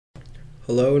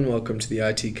Hello and welcome to the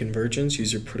IT Convergence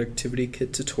User Productivity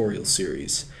Kit tutorial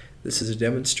series. This is a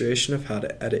demonstration of how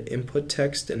to edit input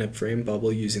text in a frame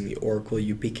bubble using the Oracle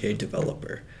UPK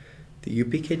developer. The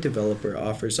UPK developer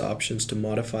offers options to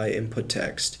modify input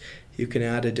text. You can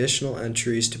add additional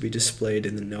entries to be displayed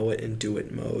in the Know It and Do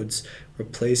It modes,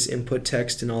 replace input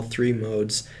text in all three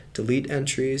modes, delete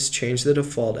entries, change the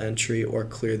default entry, or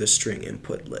clear the string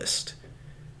input list.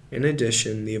 In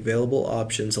addition, the available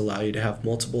options allow you to have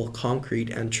multiple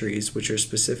concrete entries, which are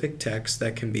specific text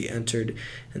that can be entered,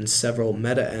 and several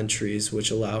meta entries,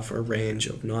 which allow for a range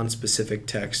of non-specific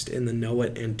text in the Know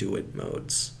It and Do It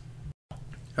modes.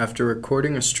 After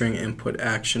recording a string input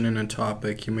action in a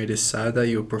topic, you may decide that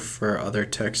you would prefer other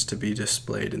text to be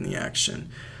displayed in the action.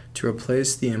 To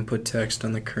replace the input text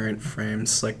on the current frame,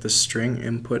 select the string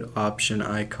input option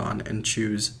icon and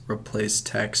choose Replace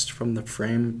Text from the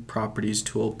Frame Properties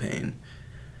tool pane.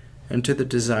 Enter the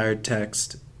desired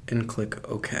text and click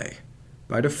OK.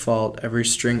 By default, every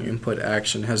string input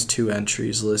action has two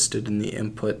entries listed in the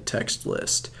input text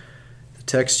list: the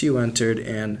text you entered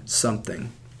and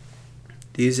something.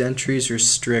 These entries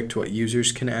restrict what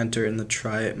users can enter in the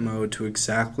Try It mode to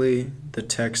exactly the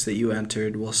text that you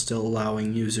entered, while still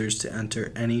allowing users to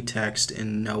enter any text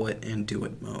in Know It and Do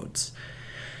It modes.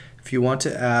 If you want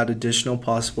to add additional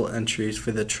possible entries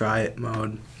for the Try It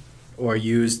mode, or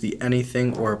use the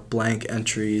anything or blank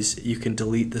entries, you can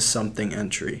delete the something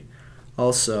entry.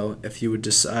 Also, if you would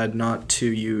decide not to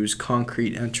use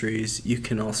concrete entries, you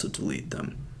can also delete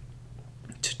them.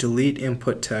 To delete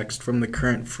input text from the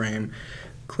current frame,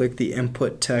 click the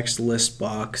input text list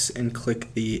box and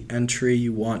click the entry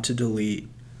you want to delete.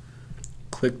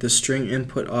 Click the string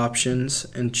input options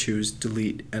and choose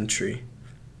Delete Entry.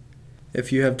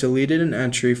 If you have deleted an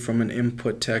entry from an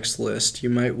input text list, you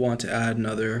might want to add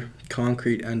another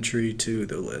concrete entry to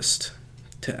the list.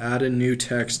 To add a new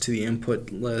text to the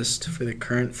input list for the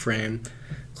current frame,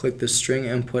 click the string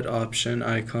input option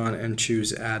icon and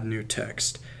choose Add New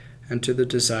Text. Enter the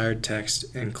desired text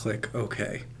and click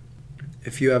OK.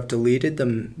 If you have deleted the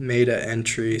meta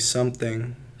entry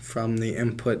something from the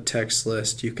input text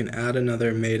list, you can add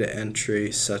another meta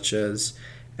entry such as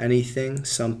anything,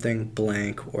 something,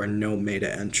 blank, or no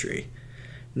meta entry.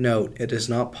 Note, it is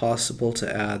not possible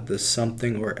to add the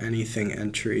something or anything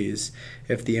entries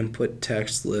if the input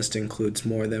text list includes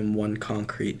more than one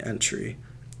concrete entry.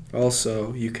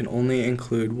 Also, you can only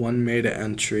include one meta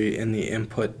entry in the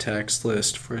input text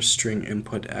list for a string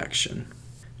input action.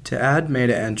 To add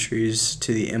meta entries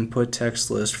to the input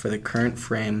text list for the current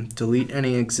frame, delete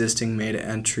any existing meta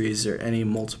entries or any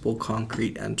multiple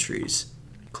concrete entries.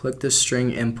 Click the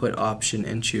string input option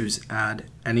and choose Add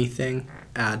Anything,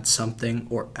 Add Something,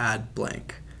 or Add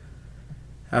Blank.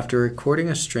 After recording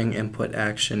a string input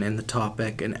action in the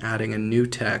topic and adding a new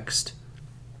text,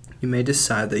 you may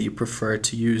decide that you prefer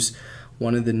to use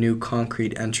one of the new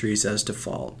concrete entries as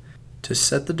default. To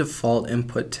set the default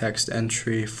input text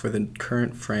entry for the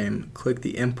current frame, click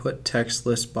the input text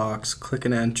list box, click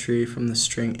an entry from the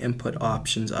string input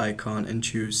options icon and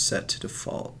choose Set to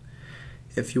Default.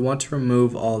 If you want to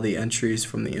remove all the entries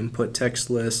from the input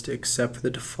text list except for the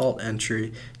default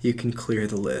entry, you can clear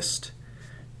the list.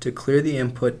 To clear the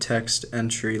input text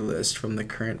entry list from the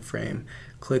current frame,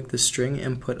 click the string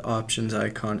input options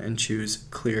icon and choose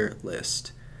Clear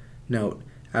List. Note,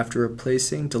 after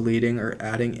replacing, deleting, or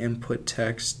adding input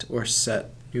text or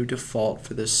set new default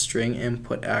for the string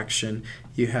input action,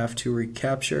 you have to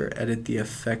recapture or edit the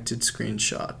affected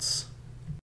screenshots.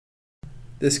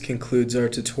 This concludes our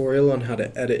tutorial on how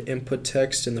to edit input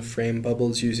text in the frame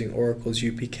bubbles using Oracle's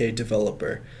UPK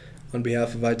developer. On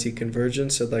behalf of IT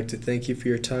Convergence, I'd like to thank you for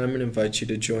your time and invite you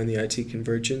to join the IT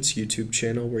Convergence YouTube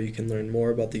channel, where you can learn more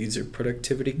about the User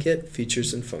Productivity Kit,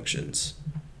 features, and functions.